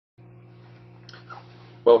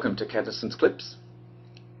Welcome to CAD Distance Clips.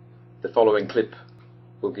 The following clip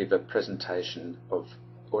will give a presentation of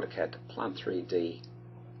Autocad Plant 3D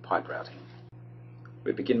pipe routing.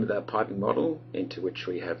 We begin with our piping model, into which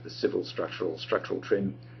we have the civil, structural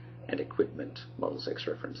trim and equipment models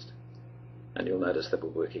X-referenced. And you'll notice that we're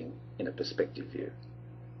working in a perspective view.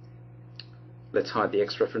 Let's hide the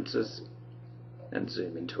X-references and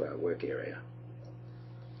zoom into our work area.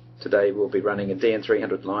 Today we'll be running a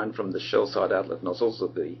DN300 line from the shell side outlet nozzles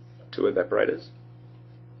of the two evaporators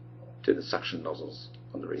to the suction nozzles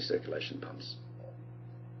on the recirculation pumps.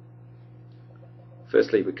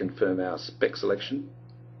 Firstly, we confirm our spec selection,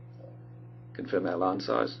 confirm our line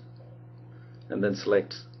size, and then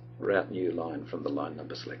select Route New Line from the line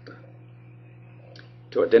number selector.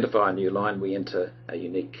 To identify a new line, we enter a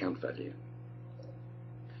unique count value.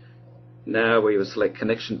 Now we will select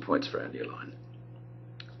connection points for our new line.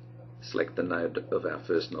 Select the node of our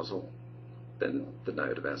first nozzle, then the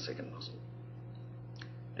node of our second nozzle.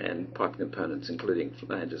 And pipe components including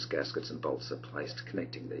flanges, gaskets and bolts are placed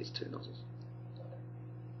connecting these two nozzles.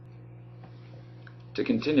 To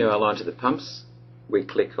continue our line to the pumps, we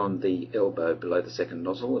click on the elbow below the second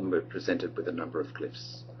nozzle and we're presented with a number of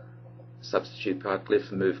glyphs. Substitute pipe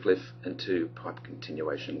glyph, move glyph and two pipe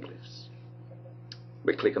continuation glyphs.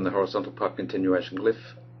 We click on the horizontal pipe continuation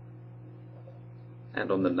glyph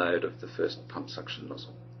and on the node of the first pump suction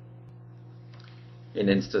nozzle. In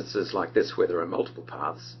instances like this where there are multiple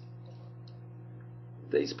paths,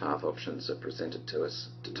 these path options are presented to us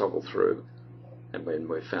to toggle through, and when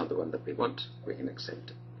we've found the one that we want, we can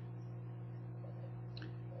accept it.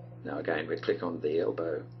 Now again, we click on the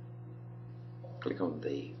elbow, click on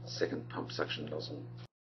the second pump suction nozzle.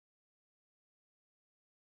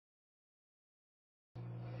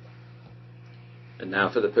 And now,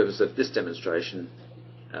 for the purpose of this demonstration,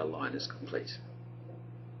 our line is complete.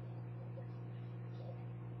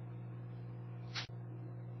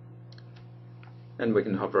 And we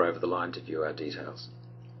can hover over the line to view our details.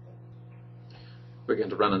 We're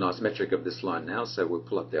going to run an isometric of this line now, so we'll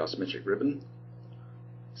pull up the isometric ribbon,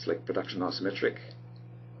 select Production Isometric,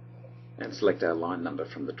 and select our line number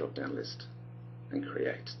from the drop-down list, and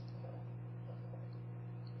create.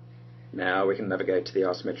 Now we can navigate to the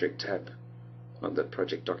isometric tab on the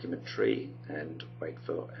project document tree and wait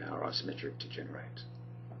for our isometric to generate.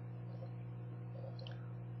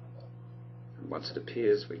 And once it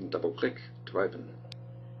appears, we can double click to open.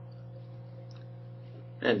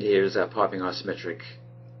 And here is our piping isometric,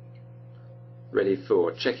 ready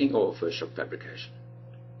for checking or for shop fabrication.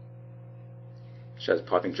 It shows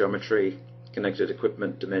piping geometry, connected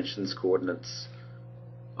equipment, dimensions, coordinates,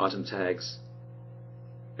 item tags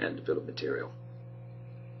and bill of material.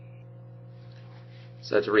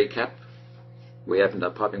 So to recap, we opened our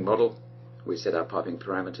piping model, we set our piping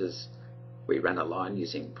parameters, we ran a line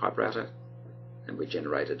using pipe router, and we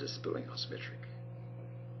generated a spooling isometric.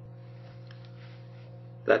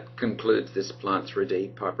 That concludes this Plant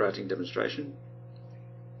 3D pipe routing demonstration.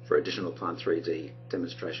 For additional Plant 3D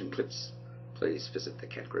demonstration clips, please visit the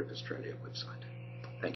CAD Group Australia website.